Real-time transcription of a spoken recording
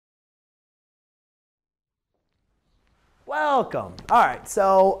Welcome. All right,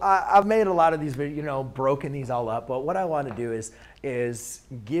 so I've made a lot of these videos, broken these all up, but what I want to do is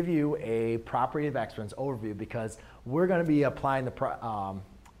give you a property of exponents overview, because we're going to be applying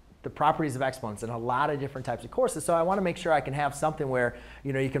the properties of exponents in a lot of different types of courses. So I want to make sure I can have something where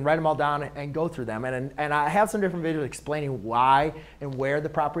you can write them all down and go through them. And I have some different videos explaining why and where the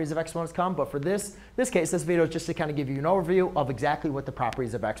properties of exponents come. But for this case, this video is just to kind of give you an overview of exactly what the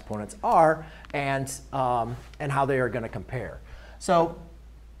properties of exponents are and how they are going to compare. So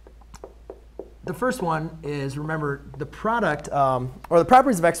the first one is, remember, the product or the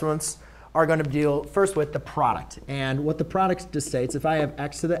properties of exponents are going to deal first with the product. And what the product just states, if I have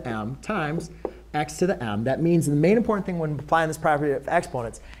x to the m times x to the m, that means the main important thing when applying this property of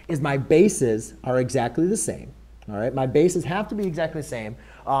exponents is my bases are exactly the same. All right, my bases have to be exactly the same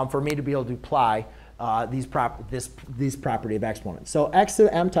for me to be able to apply this property of exponents. So x to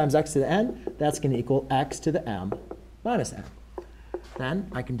the m times x to the n, that's going to equal x to the m minus n.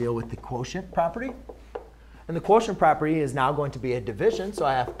 Then I can deal with the quotient property. And the quotient property is now going to be a division. So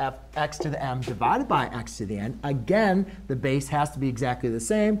I have x to the m divided by x to the n. Again, the base has to be exactly the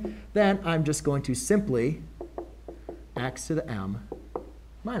same. Then I'm just going to simply x to the m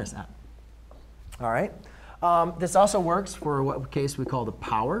minus n. All right. This also works for what case we call the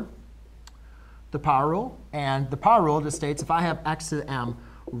power rule. And the power rule just states if I have x to the m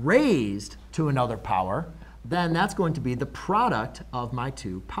raised to another power, then that's going to be the product of my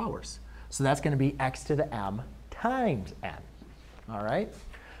two powers. So that's going to be x to the m times n. All right.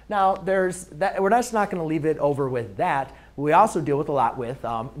 Now, we're just not going to leave it over with that. We also deal with a lot with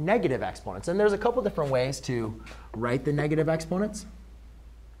negative exponents. And there's a couple different ways to write the negative exponents.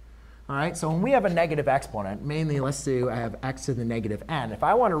 All right. So when we have a negative exponent, mainly let's say I have x to the negative n. If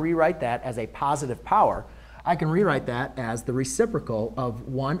I want to rewrite that as a positive power, I can rewrite that as the reciprocal of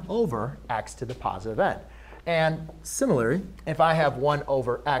 1 over x to the positive n. And similarly, if I have 1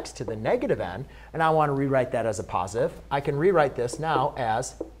 over x to the negative n, and I want to rewrite that as a positive, I can rewrite this now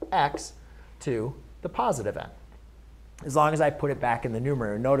as x to the positive n, as long as I put it back in the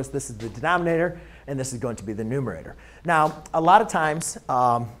numerator. Notice this is the denominator, and this is going to be the numerator. Now, a lot of times,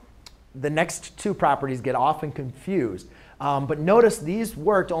 the next two properties get often confused. But notice these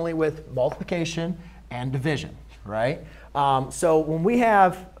worked only with multiplication and division, right? So when we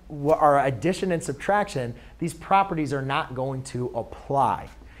have our addition and subtraction, these properties are not going to apply.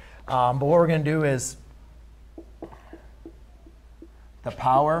 But what we're going to do is the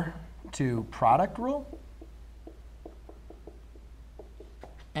power to product rule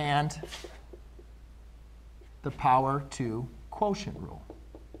and the power to quotient rule.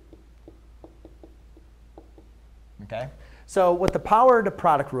 Okay? So what the power to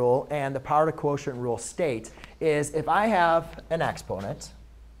product rule and the power to quotient rule states is if I have an exponent,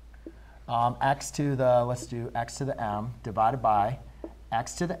 x to the, let's do x to the m divided by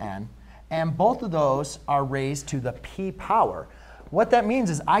x to the n, and both of those are raised to the p power. What that means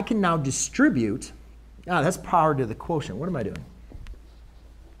is I can now distribute, that's power to the quotient. What am I doing?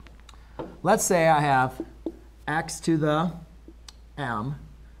 Let's say I have x to the m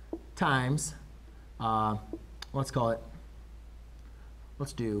times, let's call it,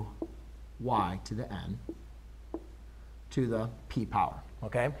 let's do y to the n to the p power.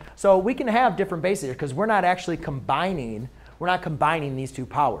 Okay, so we can have different bases here because we're not actually combining. We're not combining these two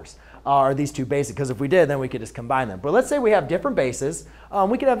powers or these two bases, because if we did, then we could just combine them. But let's say we have different bases.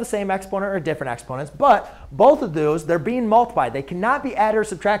 We could have the same exponent or different exponents, but both of those, they're being multiplied. They cannot be added or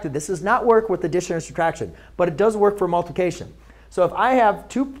subtracted. This does not work with addition or subtraction, but it does work for multiplication. So if I have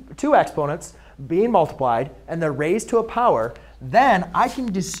two exponents being multiplied and they're raised to a power, then I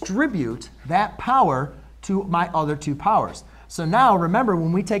can distribute that power to my other two powers. So now, remember,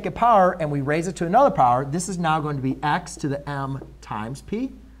 when we take a power and we raise it to another power, this is now going to be x to the m times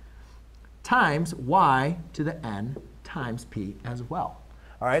p times y to the n times p as well.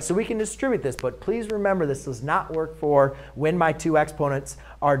 All right, so we can distribute this, but please remember this does not work for when my two exponents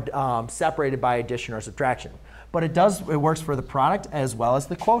are separated by addition or subtraction. But it works for the product as well as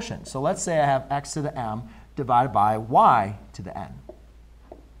the quotient. So let's say I have x to the m divided by y to the n.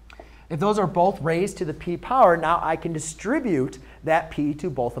 If those are both raised to the p power, now I can distribute that p to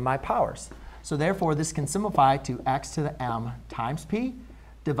both of my powers. So therefore, this can simplify to x to the m times p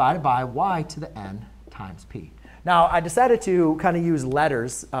divided by y to the n times p. Now, I decided to kind of use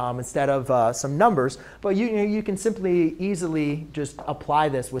letters instead of some numbers, but you can simply easily just apply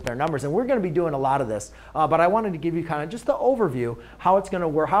this with our numbers. And we're going to be doing a lot of this, but I wanted to give you kind of just the overview, how it's going to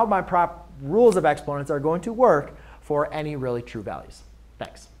work, how my rules of exponents are going to work for any really true values.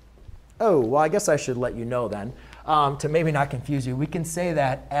 Thanks. Oh, well, I guess I should let you know then, to maybe not confuse you. We can say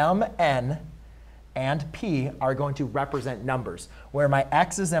that mn and P are going to represent numbers, where my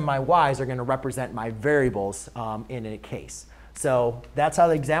X's and my Y's are going to represent my variables in a case. So that's how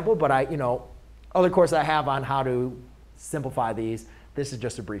the example, but other courses I have on how to simplify these. This is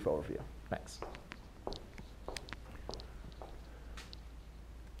just a brief overview. Thanks.